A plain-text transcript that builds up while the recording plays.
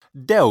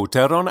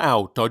Deuteron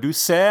auto du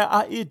ser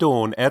a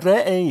idon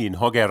ein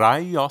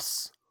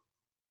hogeraios.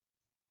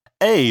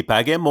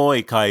 Page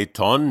moi kai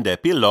tonde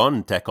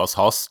pilon tekos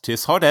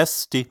hostis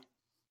hodesti.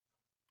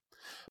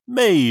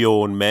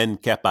 Meion men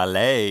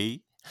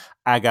kepalei,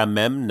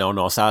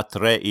 Agamemnonos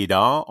atre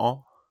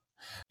idao.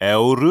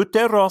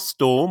 Euruteros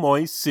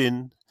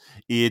domoisin,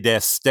 id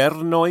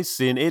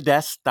esternoisin id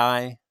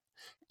estai.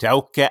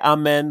 Teuke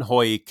amen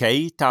hoi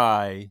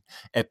keitai,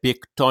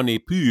 epictoni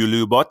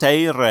pylu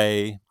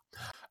boteirei.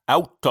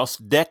 Autos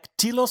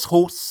dectilos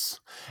hos,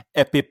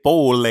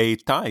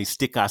 epipoleitai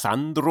sticas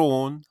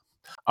andron.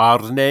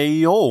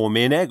 Arneo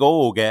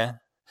minegoge,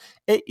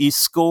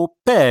 isco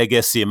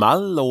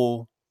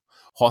pegesimallo.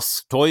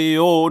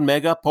 Hostoion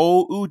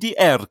megapo udi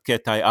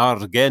ercetai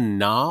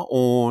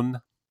argenaon.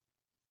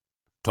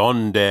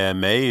 Tonde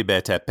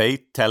meibete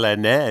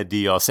peitelene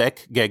dios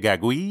ec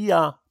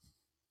gegaguia.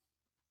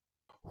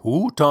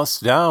 Hutos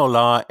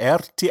daula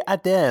erti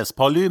ades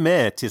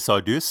polymetis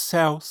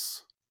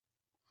Odysseus.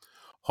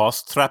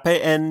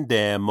 Hostrape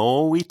ende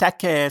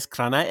movitaces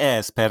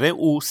cranaes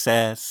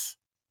pereuses.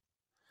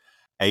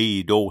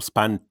 Eidos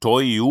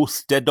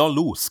pantoius de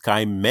dolus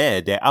cae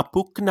mede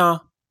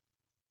apukna.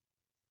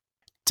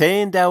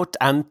 Tendaut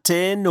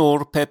ante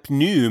nur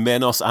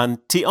pepnumenos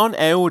antion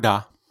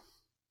euda.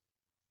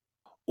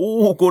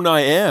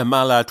 Ugunae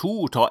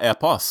malatuto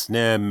epos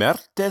ne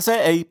mertese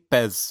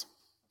eipes.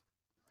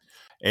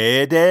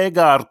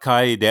 Edegar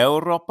cae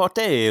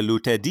deuropote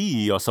lute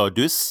dios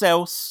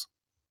Odysseus.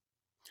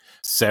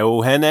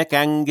 Seuhenec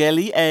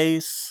angeli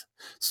eis,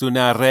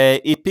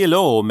 sunare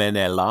ipilo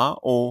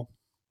menelao.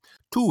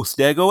 Tus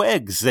dego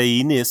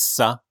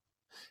exeinissa,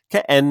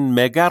 que en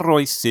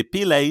megaroisi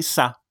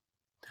pileisa.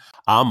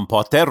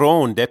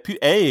 Ampoteron de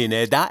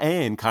puene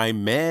daen cae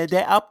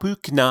mede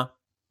apukna.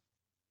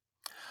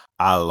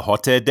 Al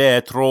hote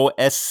detro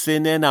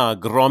essin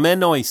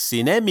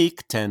agromenoisin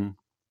emicten.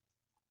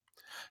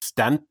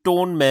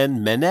 Stanton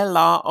men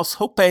menelaos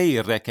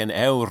hopeirecen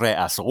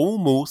eureas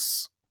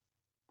omus.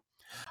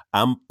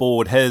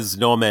 Ampod hes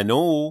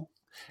nomeno,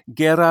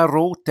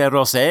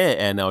 geraroteros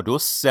en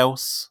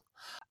Odysseus.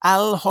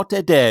 Al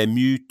hote de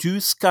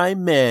mutus cae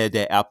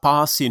mede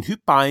apasin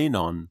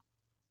hypainon.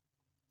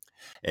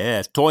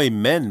 Toi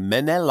men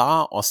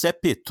menelaos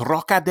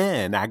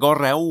epitrocaden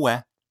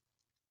agoreue.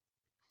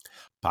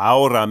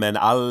 Paura men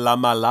alla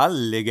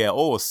malallige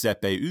os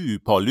epeu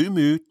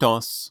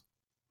polymytos.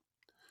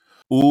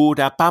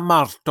 Uda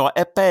pamarto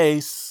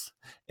epeis,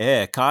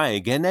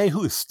 cae gene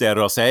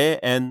husteros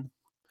en.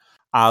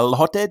 Al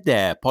hote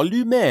de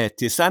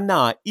polymetis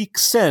ana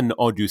ixen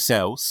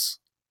Odysseus.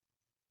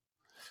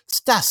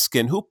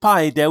 Stasken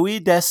hupaideu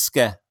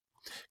ideske,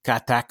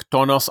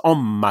 kataktonos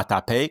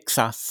ommata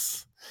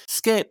pexas,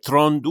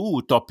 skeptron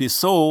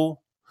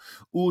utopiso,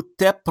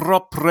 ute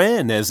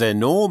proprenes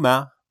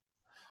enoma,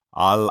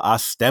 al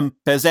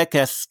astempes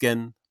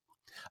ekesken,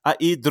 a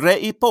idre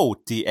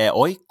ipoti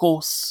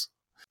oikos,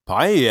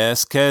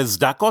 paies kes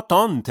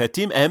dakotonte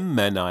tim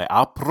emmenai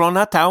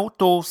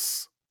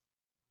apronatautos.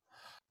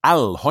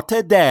 Al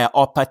hote de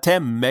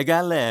opatem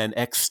megalen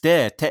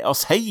exte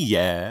teos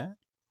heie,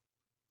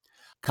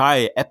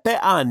 kai epe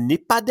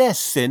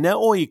nipadesine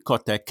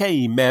oikote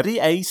kei meri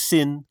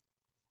eisin.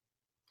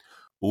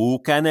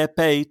 Ucan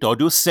epe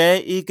toduse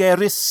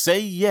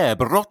igerisseie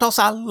brotos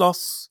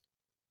allos.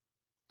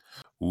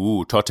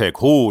 Tote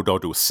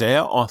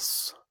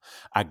kododuseos,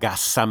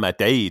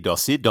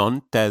 agassamadeidos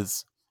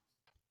idontes.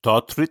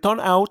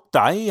 Totriton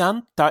autai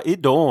anta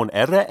idon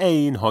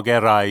ein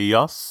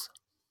hogeraios.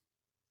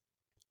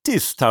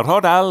 Tistar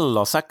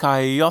hodallos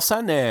akaios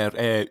aner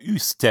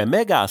uste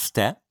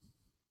megaste.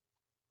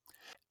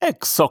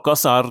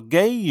 Exocos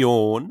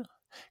argeion,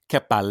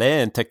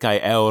 kepalente kai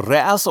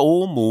eureas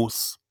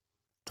omus.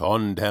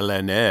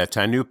 Tondelene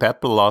tenu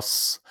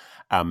peplos,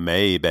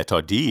 amei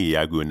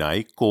betodia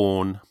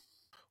gunaikon.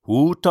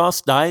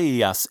 Hutos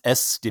daias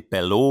esti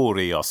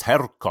pelorios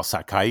hercos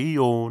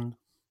akaion.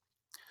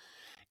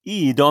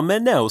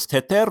 Idomeneus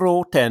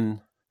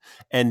teteroten,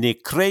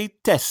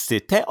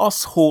 enicretesti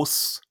teos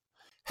hos,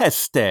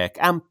 hestec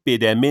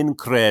ampide min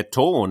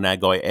creton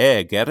agoi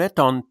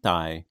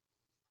egeretontai.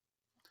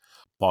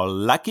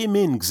 Pollaci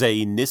min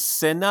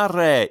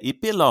xeinissenare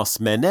ipilos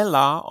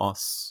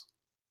menelaos.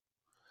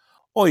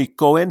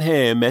 Oikoen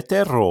he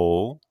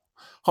metero,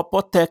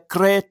 hopote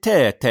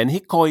creteten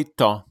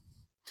hikoito.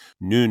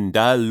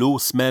 Nunda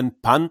lus men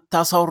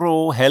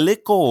pantasoro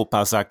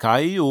helicopas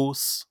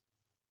acaius.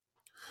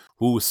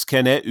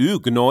 Huskene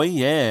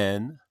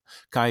ugnoien,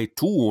 kai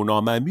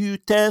tunoma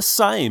myte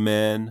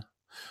saimen.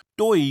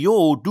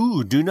 Doio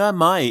du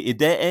dynamai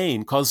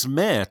ideen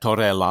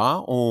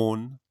cosmetorela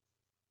on.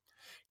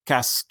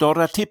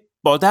 Castora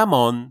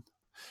tippodamon,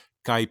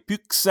 kai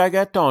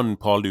pyxagaton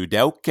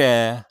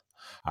polydeuke,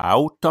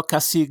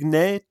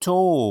 autocasigneto,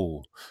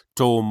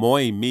 to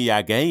moi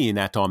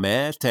miageinatom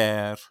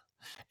eter,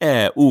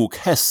 uk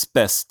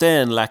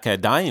hespesten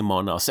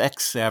lacedaimonos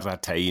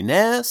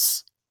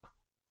exerateines,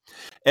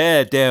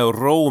 de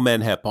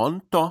romen he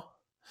ponto,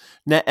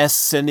 ne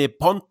esseni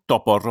ponto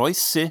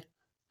poroisi,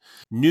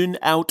 nun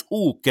out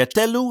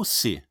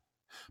uketelusi,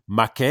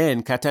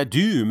 maken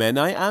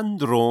katadumenai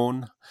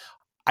andron,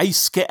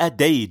 aiske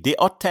de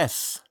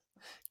otes,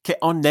 ke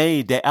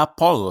de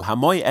apol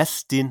hamoi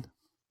estin.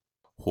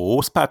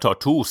 Hos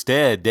patotus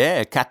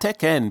de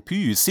kateken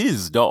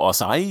pysis do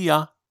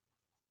osaia.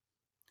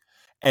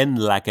 En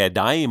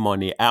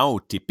daimoni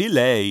auti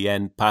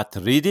pileien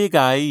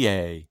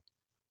patridigaie.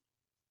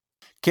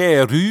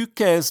 Ke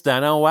rykes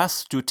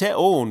danawastu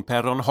teon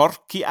peron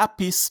horki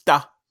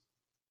apista.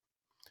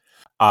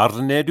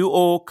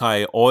 Arnedu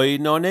kai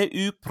oinone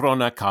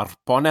yprona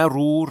karpona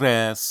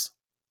rures.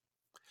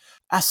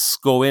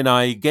 Asko en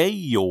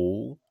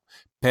geio,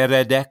 per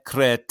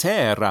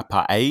decretera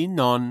pa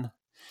einon,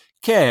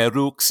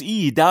 kerux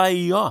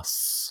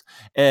idaios,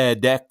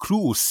 de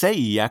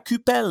cruceia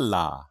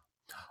cupella,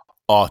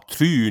 o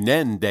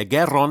trunen de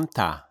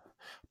geronta,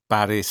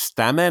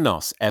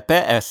 paristamenos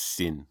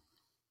essin.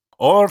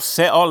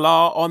 Orse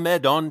ola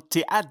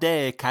omedonti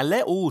ade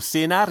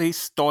kaleusin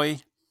aristoi.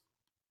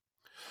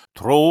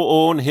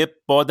 Troon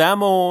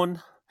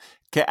hippodamon,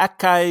 ke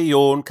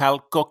akaion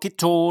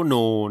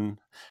kalkokitonon,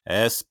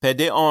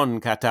 espedeon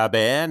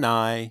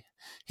katabenai,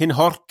 hin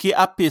horki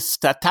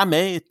apista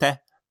tamete,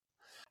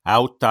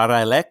 autar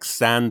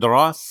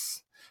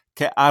Alexandros,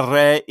 ke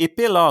are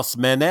ipilos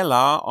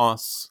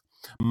menelaos,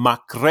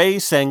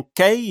 makreisen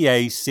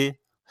keiesi,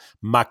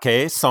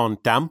 makeson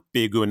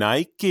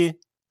tampigunaiki,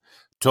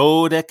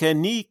 tode ke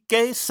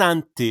nike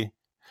santi,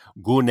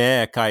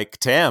 gune kaik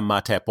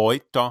temate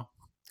poito,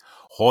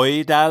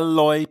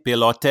 hoidalloi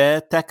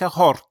pilote teke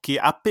horki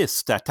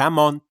apista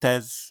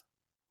tamontes.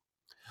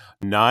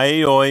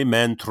 Naioi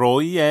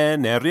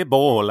mentroien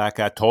eribola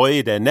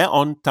katoide ne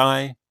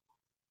ontai,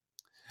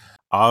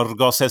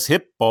 Argos es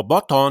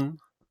hippoboton,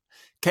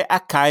 ke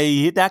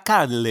akaida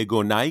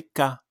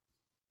kalligonaika.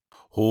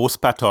 Hos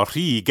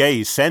patori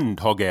send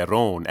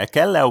hogeron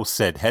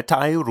ekeleused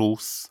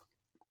hetairus.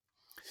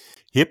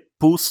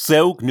 Hippus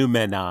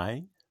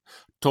seugnumenai,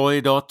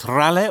 toido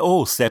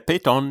traleos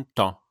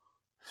epitonto,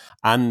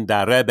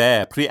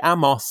 andarebe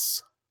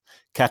priamos,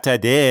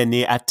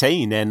 catadeni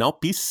atenen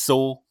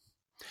opisso,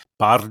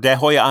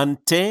 pardehoi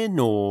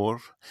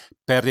antenor,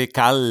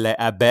 pericalle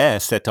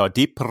abeset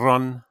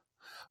odipron,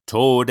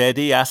 tode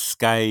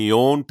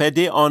diascaion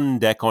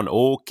pedionde con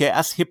oce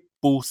as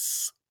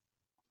hippus.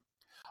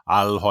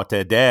 Al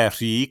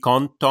hotederi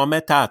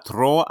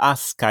contometatro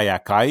ascaia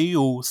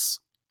caius.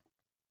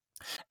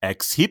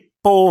 Ex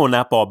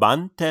hippona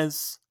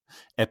pobantes,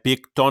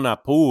 epictona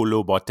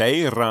pulu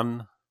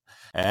boteiran,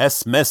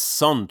 es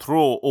messon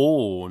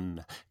troon,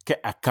 ke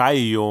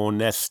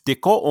acaion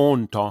estico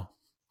onto,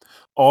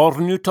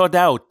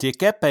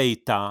 ornutodautic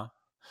epeita,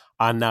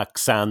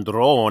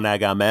 Anaxandron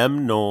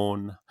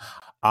Agamemnon,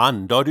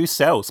 and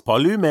Odysseus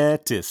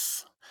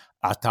Polymetis,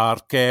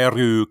 atarke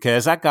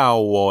rukes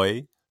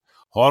agauoi,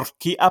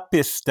 horki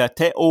apista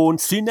teon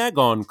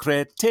synagon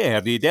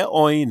creteri de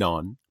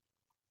oinon,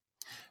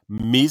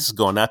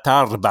 misgon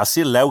atar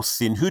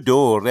basileusin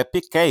hudor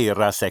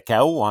epiceiras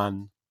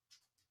ekauan,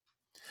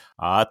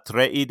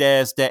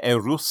 atreides de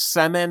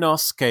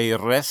erussamenos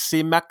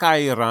keiresi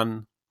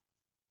macairan,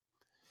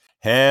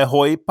 he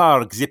hoi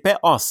pargzipe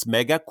os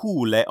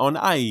megacule on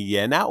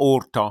aiena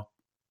orto.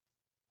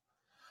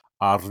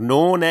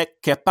 Arnon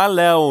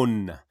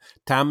cepaleon,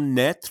 tam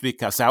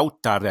netricas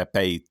autare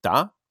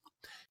peita,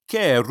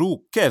 ke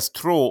ruces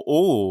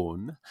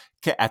troon,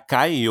 ke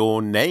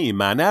acaion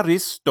neiman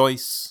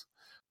aristois,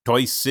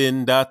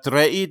 toisinda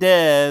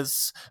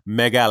treides,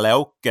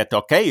 megaleucet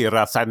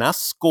oceiras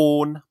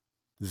anascon,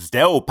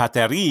 zdeu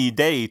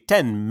pateride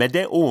ten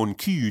medeon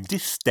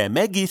cydiste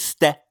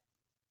megiste.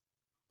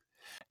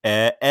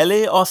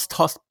 Eleost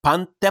hos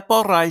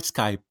panteporais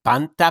kai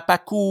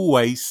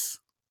pantapacueis,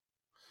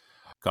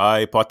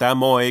 kai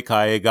potamoi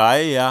kai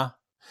gaia,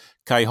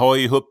 kai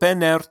hoi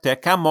hupener te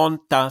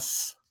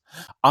camontas,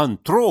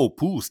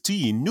 anthropus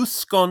ti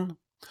nuskon,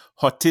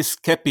 hotis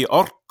kepi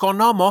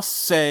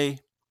orkonomosse,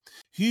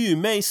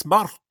 hymeis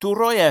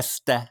marturoi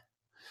este,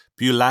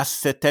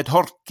 pylasset et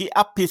horki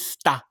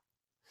apista,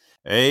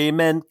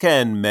 eimen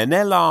ken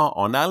menela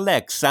on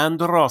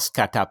Alexandros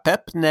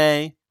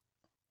katapepne,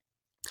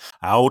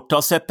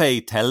 autos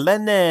epeit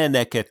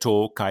Helene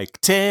keto kai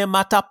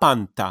ktemata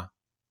panta.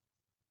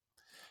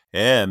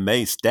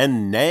 Meis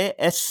denne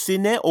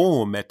essine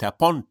ometa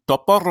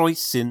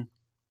pontoporoisin.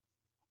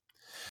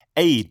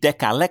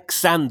 Eidec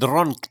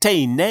Alexandron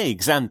ktene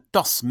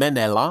xantos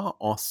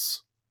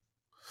menelaos.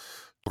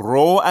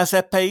 Tro as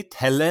epeit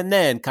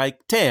Helenen kai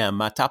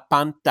ktemata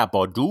panta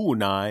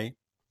bodunai.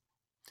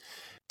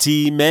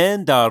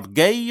 Timen dar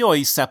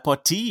geiois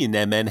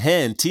apotine men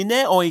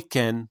hentine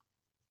oiken.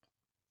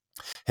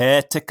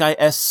 Hete kai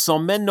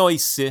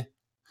essomenoisi,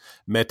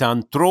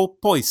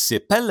 metantropoisi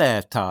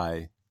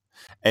peletai.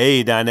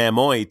 Eidan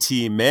emoi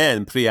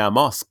timen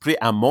priamos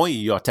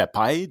priamoio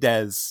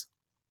tepaides.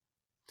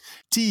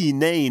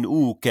 Tinein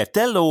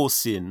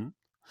uketelosin,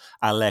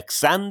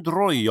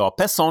 Alexandroio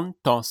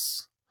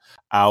pesontos,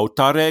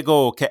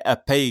 autarego ke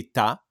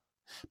epeita,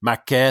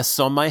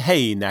 Macesom mai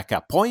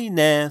heineca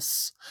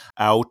poines,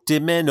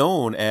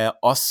 autimenon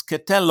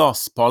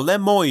oscetelos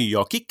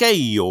polemoio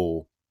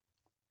ciceio.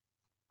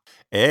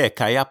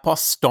 Cae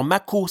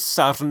apostomacus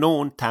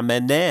arnon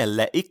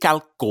tamenele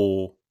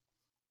calco.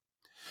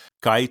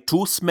 Cae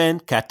tus men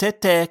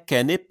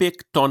catetecen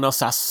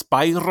epictonos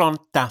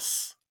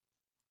aspairontas.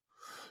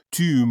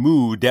 Tu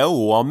mu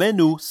deo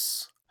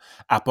omenus,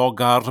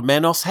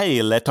 apogarmenos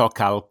heileto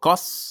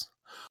calcos,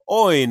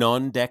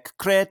 oinon dec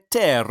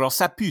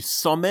creteros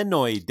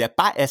apusomenoi de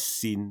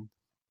paessin.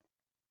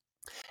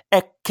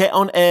 Ecce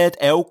on ed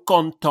eu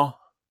conto,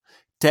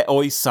 te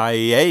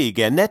oisai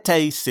ege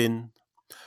neteisin.